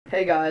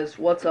Hey guys,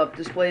 what's up?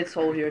 Displayed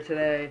Soul here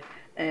today,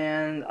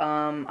 and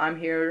I'm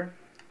here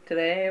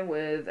today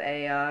with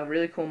a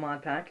really cool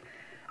mod pack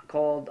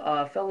called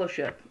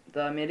Fellowship,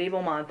 the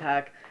medieval mod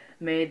pack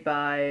made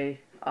by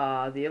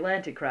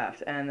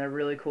theatlanticcraft, and they're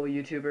really cool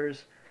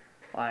YouTubers,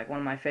 like one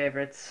of my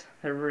favorites.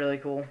 They're really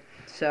cool.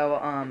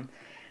 So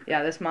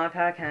yeah, this mod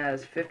pack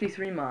has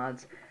 53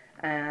 mods,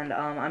 and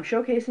I'm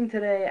showcasing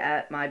today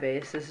at my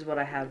base. This is what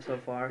I have so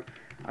far.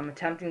 I'm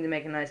attempting to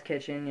make a nice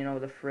kitchen,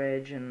 with a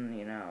fridge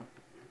and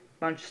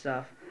bunch of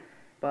stuff,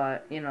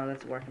 but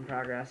that's a work in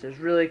progress. There's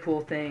really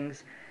cool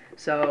things,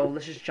 so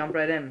let's just jump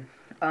right in.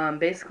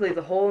 Basically,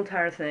 the whole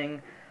entire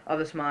thing of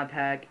this mod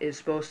pack is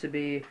supposed to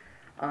be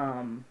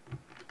um,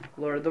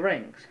 Lord of the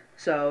Rings.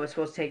 So it's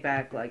supposed to take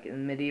back like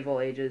in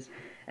medieval ages,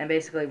 and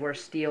basically where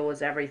steel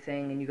is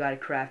everything, and you got to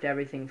craft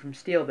everything from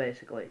steel,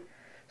 basically.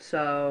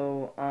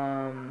 So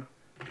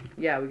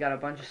yeah, we got a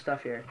bunch of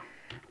stuff here.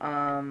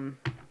 Um,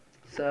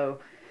 so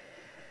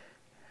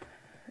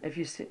if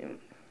you see,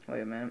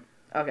 wait a minute.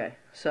 Okay,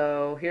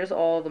 so here's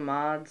all the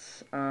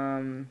mods.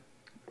 I'm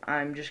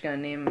just gonna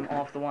name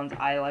off the ones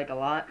I like a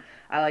lot.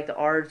 I like the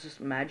Ars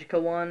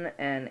Magica one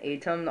and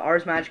Atom. The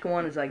Ars Magica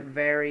one is like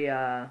very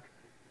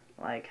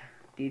like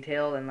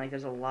detailed, and like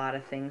there's a lot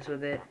of things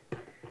with it.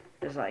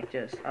 There's like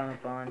just a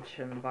bunch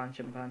and a bunch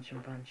and bunch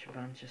and bunch and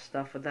bunch of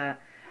stuff with that.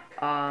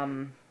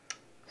 Um,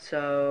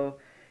 so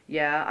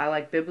yeah, I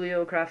like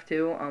Bibliocraft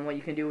too. What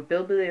you can do with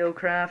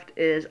Bibliocraft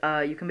is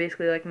you can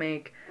basically like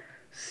make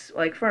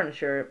like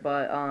furniture,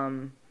 but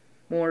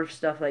more of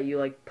stuff that you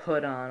like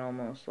put on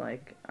almost.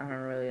 Like I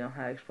don't really know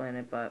how to explain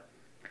it, but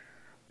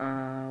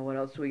what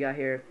else do we got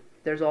here?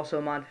 There's also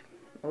a mod.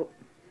 Oh,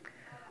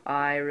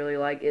 I really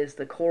like is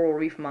the coral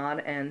reef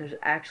mod, and there's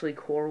actually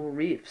coral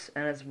reefs,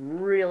 and it's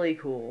really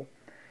cool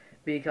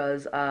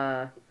because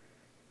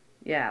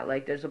yeah,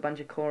 like there's a bunch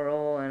of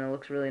coral and it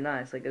looks really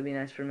nice. Like it'd be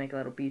nice for make a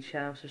little beach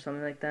house or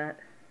something like that.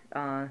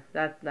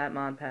 That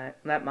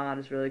mod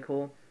is really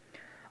cool.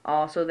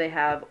 Also, they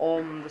have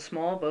all the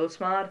small boats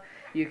mod.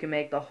 You can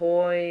make the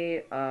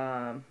hoy,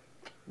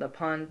 the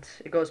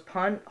punt. It goes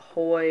punt,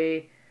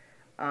 hoy,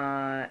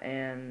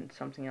 and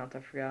something else.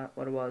 I forgot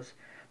what it was.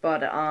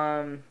 But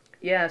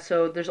yeah.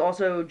 So there's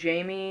also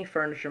Jamie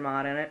furniture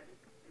mod in it,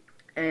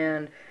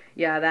 and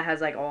yeah, that has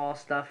like all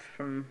stuff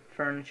from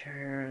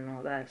furniture and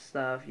all that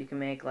stuff. You can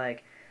make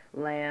like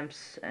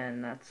lamps,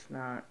 and that's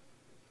not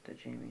the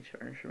Jamie's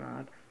furniture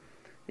mod.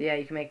 Yeah,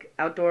 you can make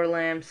outdoor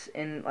lamps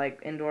and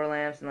like indoor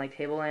lamps and like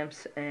table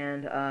lamps,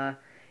 and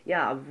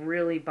yeah, a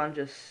really bunch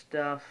of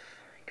stuff.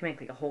 You can make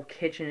like a whole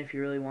kitchen if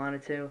you really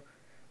wanted to.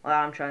 What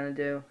I'm trying to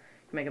do. You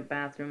can make a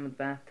bathroom with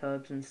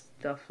bathtubs and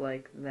stuff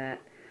like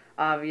that.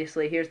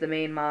 Obviously, here's the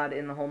main mod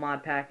in the whole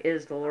mod pack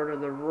is the Lord of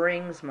the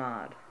Rings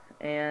mod,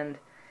 and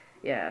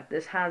yeah,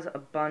 this has a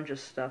bunch of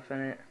stuff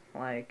in it.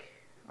 Like,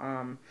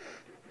 oh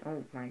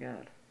my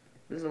god,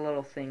 this is a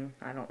little thing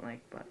I don't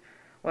like, but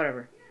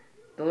whatever.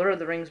 The Lord of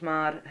the Rings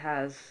mod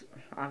has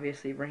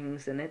obviously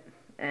rings in it,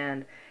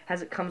 and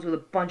it comes with a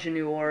bunch of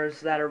new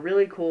ores that are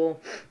really cool.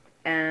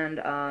 And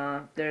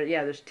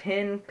there's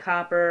tin,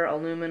 copper,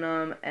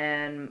 aluminum,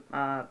 and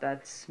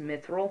that's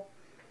mithril.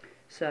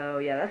 So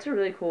yeah, that's a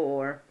really cool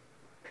ore,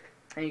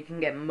 and you can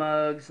get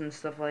mugs and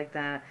stuff like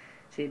that.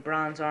 See,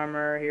 bronze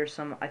armor. Here's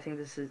some. I think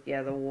this is the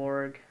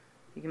warg.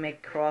 You can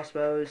make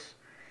crossbows.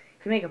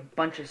 You can make a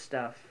bunch of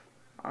stuff.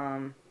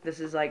 This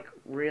is like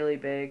really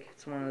big.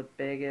 It's one of the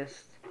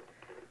biggest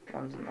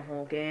ones in the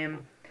whole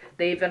game.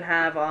 They even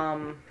have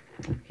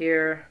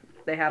here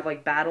they have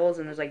like battles,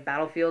 and there's like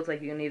battlefields,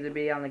 like you can either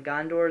be on the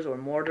Gondors or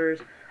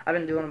Mordors. I've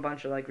been doing a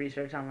bunch of like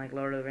research on like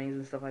Lord of the Rings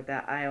and stuff like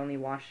that. I only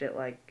watched it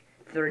like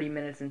 30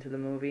 minutes into the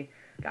movie.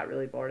 Got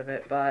really bored of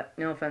it, but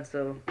no offense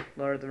to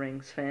Lord of the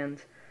Rings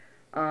fans.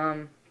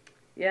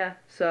 Yeah,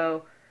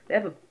 so they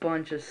have a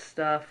bunch of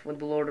stuff with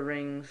the Lord of the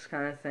Rings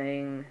kind of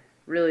thing.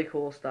 Really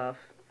cool stuff,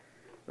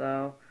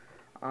 though.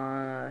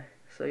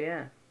 So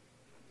yeah.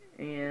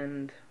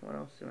 And what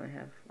else do I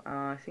have?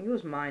 I think it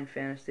was Mind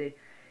Fantasy.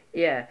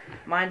 Yeah,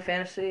 Mind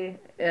Fantasy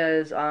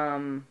is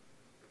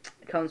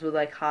it comes with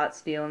like hot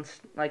steel and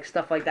like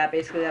stuff like that.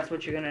 Basically, that's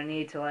what you're gonna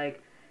need to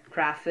like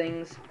craft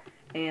things.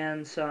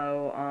 And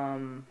so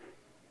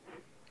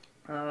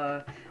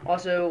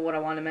also what I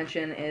want to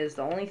mention is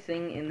the only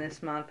thing in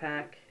this mod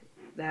pack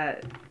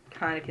that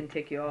kind of can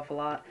tick you off a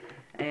lot,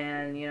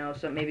 and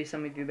so maybe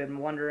some of you have been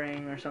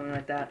wondering or something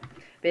like that.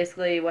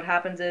 Basically, what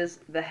happens is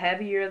the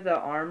heavier the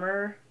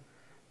armor,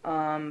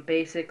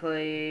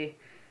 basically,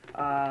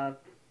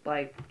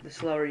 like, the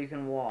slower you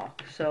can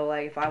walk. So,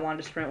 like, if I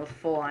wanted to sprint with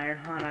full iron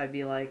on, I'd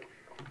be, like,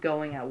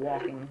 going at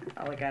walking,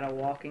 like, at a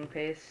walking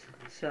pace.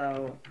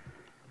 So,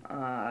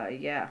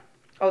 yeah.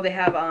 Oh, they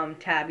have,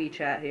 tabby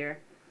chat here.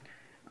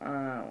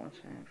 One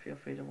second, feel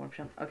free to warp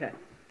jump. Okay.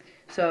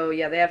 So,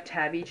 yeah, they have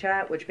tabby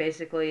chat, which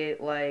basically,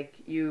 like,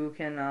 you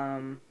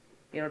can,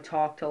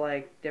 talk to,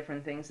 like,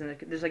 different things. And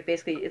there's, like,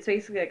 it's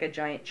basically like a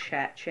giant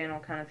chat channel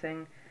kind of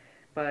thing,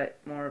 but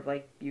more of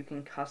like you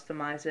can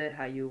customize it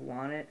how you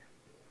want it.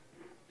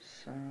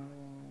 So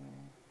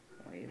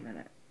wait a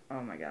minute.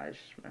 Oh my god, I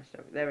just messed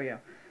up. There we go.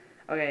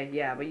 Okay,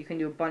 yeah, but you can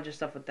do a bunch of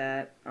stuff with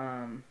that.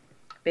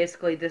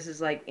 Basically, this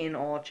is like in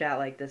all chat,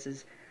 like this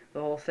is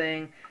the whole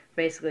thing.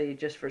 Basically,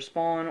 just for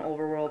spawn,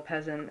 overworld,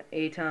 peasant,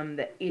 atom.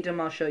 The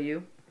atom I'll show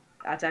you.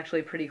 That's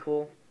actually pretty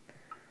cool.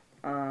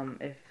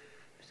 If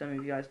some of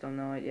you guys don't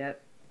know it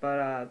yet,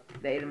 but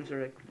the items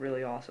are like,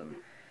 really awesome.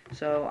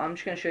 So I'm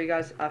just gonna show you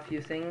guys a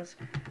few things.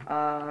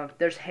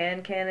 There's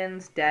hand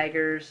cannons,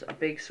 daggers, a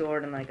big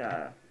sword, and like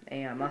a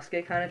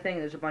musket kind of thing.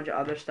 There's a bunch of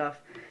other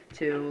stuff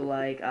too,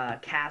 like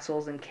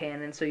castles and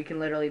cannons. So you can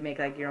literally make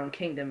like your own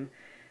kingdom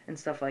and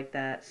stuff like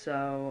that.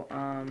 So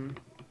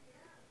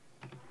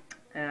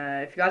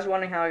if you guys are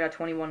wondering how I got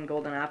 21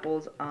 golden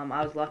apples,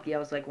 I was lucky. I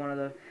was like one of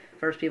the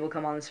first people to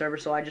come on the server,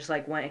 so I just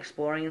like went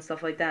exploring and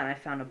stuff like that, and I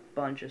found a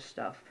bunch of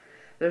stuff.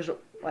 There's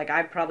like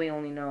I probably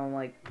only know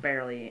like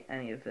barely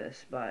any of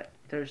this, but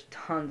there's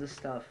tons of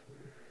stuff.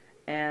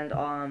 And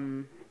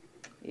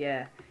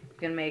yeah, you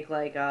can make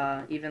like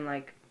even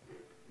like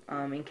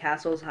in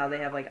castles how they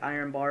have like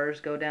iron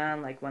bars go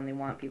down, like when they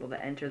want people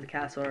to enter the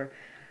castle or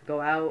go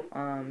out.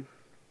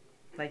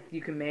 Like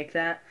you can make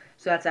that,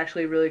 so that's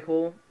actually really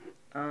cool.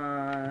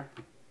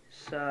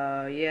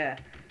 So yeah,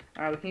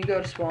 alright, we can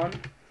go to spawn.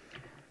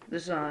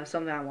 This is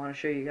something I want to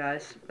show you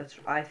guys. That's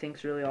I think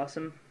is really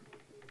awesome,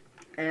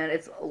 and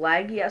it's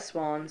laggy at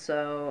spawn.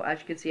 So as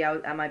you can see,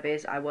 at my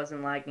base I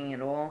wasn't lagging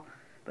at all,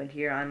 but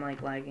here I'm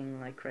like lagging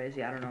like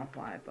crazy. I don't know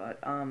why, but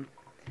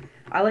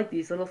I like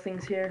these little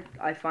things here.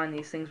 I find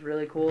these things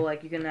really cool.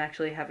 Like you can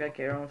actually have like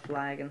your own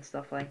flag and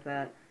stuff like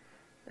that.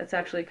 That's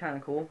actually kind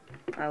of cool.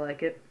 I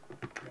like it.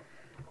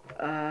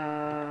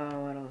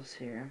 What else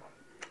here?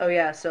 Oh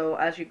yeah, so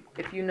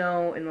if you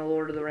know in the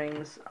Lord of the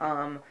Rings,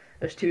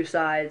 there's two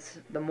sides,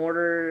 the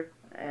Mortar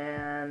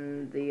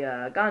and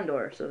the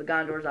Gondor. So the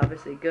Gondor is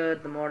obviously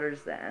good, the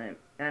Mortar's the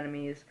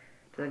enemies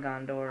to the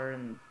Gondor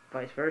and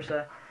vice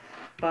versa.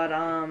 But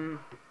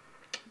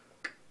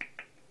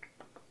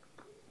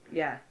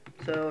yeah.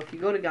 So if you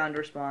go to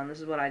Gondor spawn, this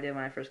is what I did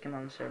when I first came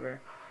on the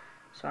server.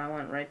 So I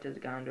went right to the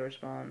Gondor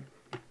spawn.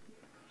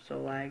 So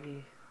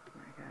laggy. Oh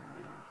my god.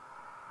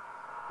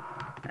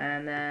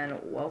 And then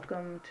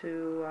welcome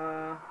to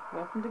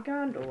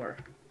Gondor.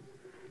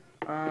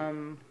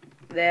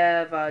 They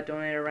have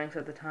donator ranks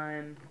at the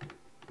time,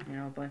 you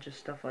know, a bunch of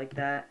stuff like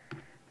that.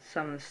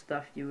 Some of the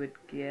stuff you would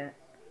get.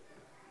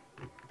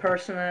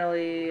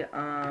 Personally,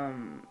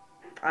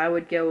 I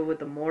would go with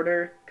the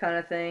mortar kind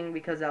of thing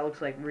because that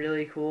looks like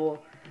really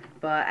cool.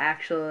 But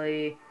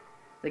actually,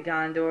 the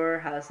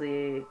Gondor has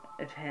the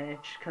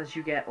advantage because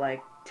you get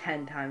like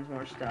 10 times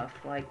more stuff.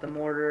 Like the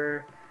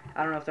mortar,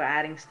 I don't know if they're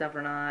adding stuff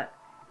or not.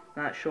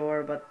 Not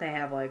sure, but they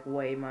have like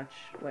way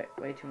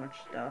too much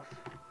stuff.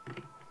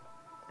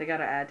 They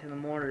gotta add to the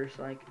mortars.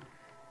 Like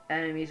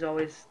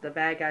the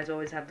bad guys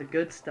always have the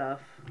good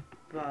stuff,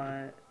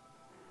 but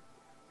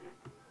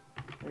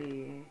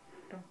we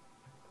don't.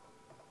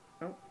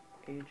 Nope,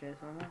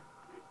 AJ's on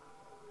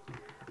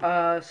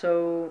that.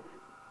 So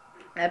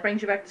that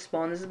brings you back to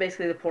spawn. This is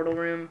basically the portal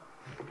room.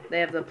 They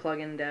have the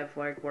plugin dev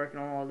working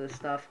on all this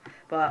stuff.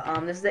 But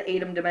this is the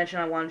Atom dimension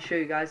I wanted to show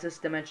you guys. This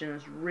dimension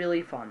is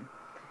really fun.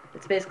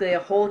 It's basically a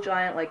whole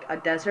giant, like, a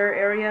desert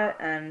area,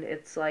 and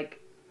it's,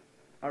 like,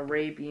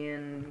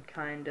 Arabian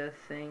kind of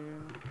thing,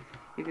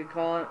 you could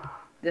call it.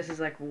 This is,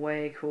 like,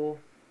 way cool.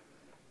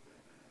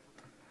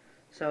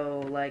 So,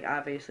 like,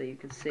 obviously you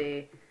can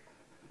see,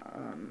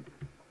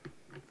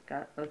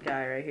 got a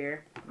guy right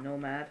here,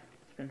 Nomad,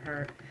 he's been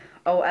hurt.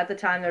 Oh, at the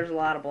time there's a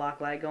lot of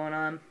block lag going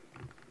on,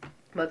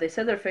 but they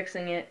said they're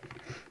fixing it,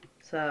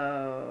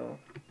 so,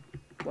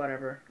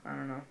 whatever, I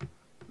don't know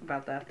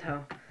about that,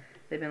 though.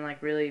 They've been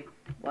like really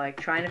like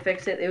trying to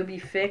fix it. It would be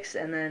fixed,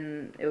 and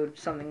then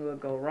something would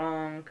go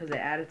wrong because they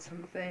added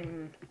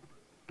something.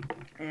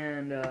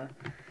 And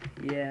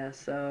yeah,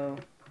 so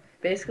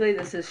basically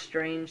this is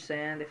strange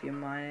sand. If you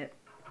mine it,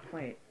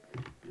 wait,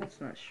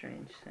 that's not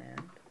strange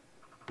sand.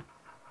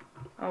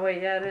 Oh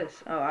wait, yeah it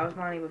is. Oh, I was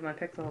mining with my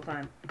pick the whole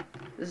time.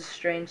 This is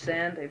strange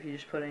sand. If you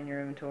just put it in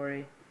your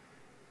inventory,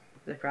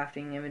 the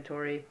crafting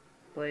inventory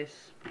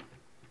place,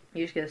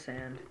 you just get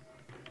sand.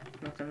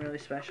 Nothing really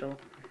special.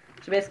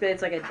 So basically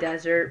it's like a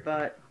desert,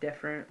 but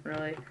different,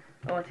 really.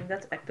 Oh, I think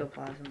that's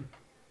ectoplasm.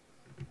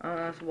 Oh,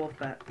 that's a wolf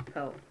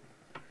pelt.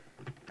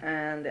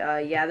 And,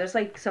 yeah, there's,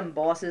 like, some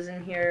bosses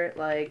in here.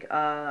 Like,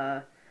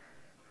 I'm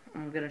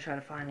gonna try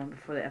to find one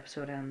before the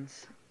episode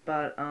ends.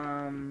 But,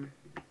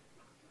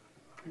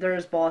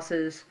 there's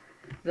bosses.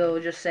 They'll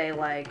just say,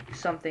 like,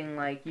 something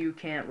like, you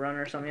can't run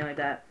or something like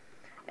that.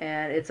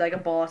 And it's like a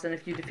boss, and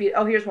if you defeat...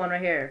 Oh, here's one right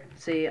here.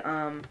 See,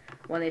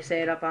 when they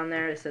say it up on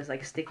there, it says,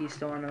 like, Sticky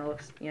Storm, and it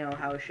looks, you know,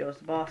 how it shows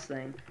the boss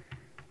thing.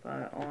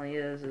 But all he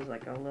is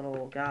like, a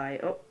little guy.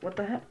 Oh, what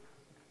the heck?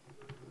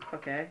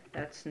 Okay,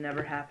 that's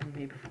never happened to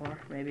me before.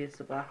 Maybe it's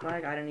the black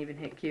flag. I didn't even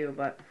hit Q,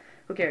 but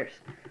who cares?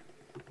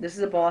 This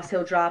is a boss.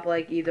 He'll drop,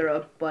 like,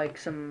 either, like,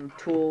 some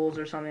tools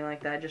or something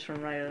like that, just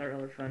from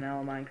regular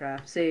vanilla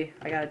Minecraft. See,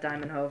 I got a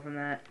diamond hoe from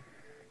that.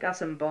 Got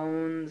some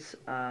bones,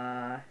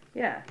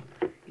 yeah.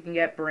 You can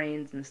get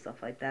brains and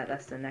stuff like that.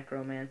 That's the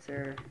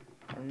necromancer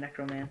or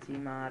necromancy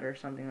mod or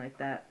something like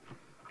that.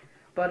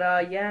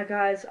 But yeah,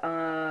 guys,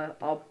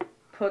 I'll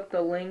put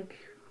the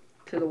link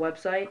to the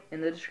website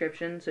in the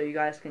description so you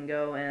guys can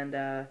go and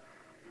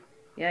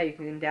yeah, you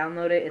can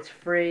download it. It's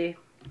free.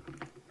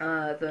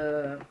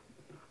 The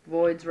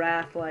Void's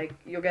Wrath, like,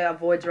 you'll get a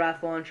Void's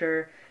Wrath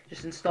launcher.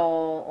 Just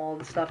install all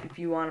the stuff if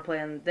you want to play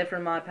on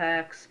different mod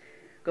packs.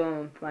 Go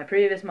on my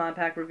previous mod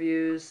pack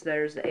reviews.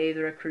 There's the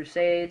Aether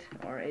Crusade,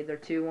 or Aether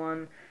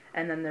 2-1,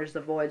 and then there's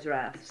the Void's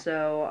Wrath.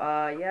 So,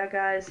 yeah,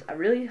 guys, I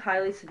really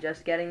highly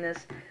suggest getting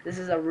this. This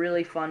is a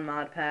really fun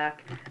mod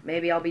pack.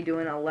 Maybe I'll be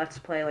doing a Let's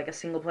Play, like a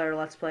single-player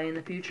Let's Play in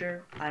the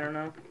future. I don't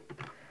know.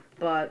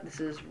 But this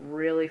is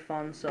really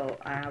fun, so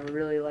I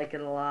really like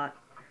it a lot.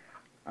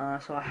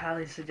 So I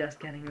highly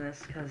suggest getting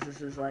this, because this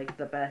is like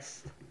the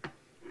best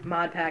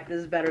mod pack.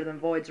 This is better than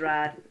Void's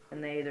Wrath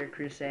and the Aether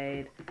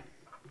Crusade,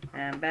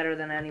 and better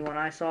than anyone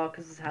I saw,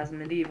 because this has a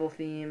medieval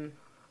theme,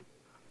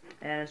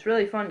 and it's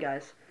really fun,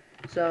 guys.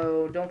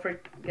 So don't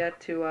forget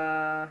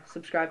to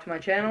subscribe to my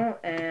channel,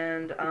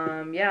 and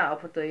yeah, I'll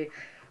put the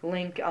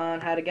link on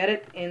how to get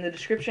it in the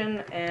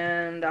description,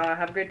 and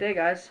have a great day,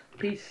 guys.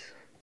 Peace.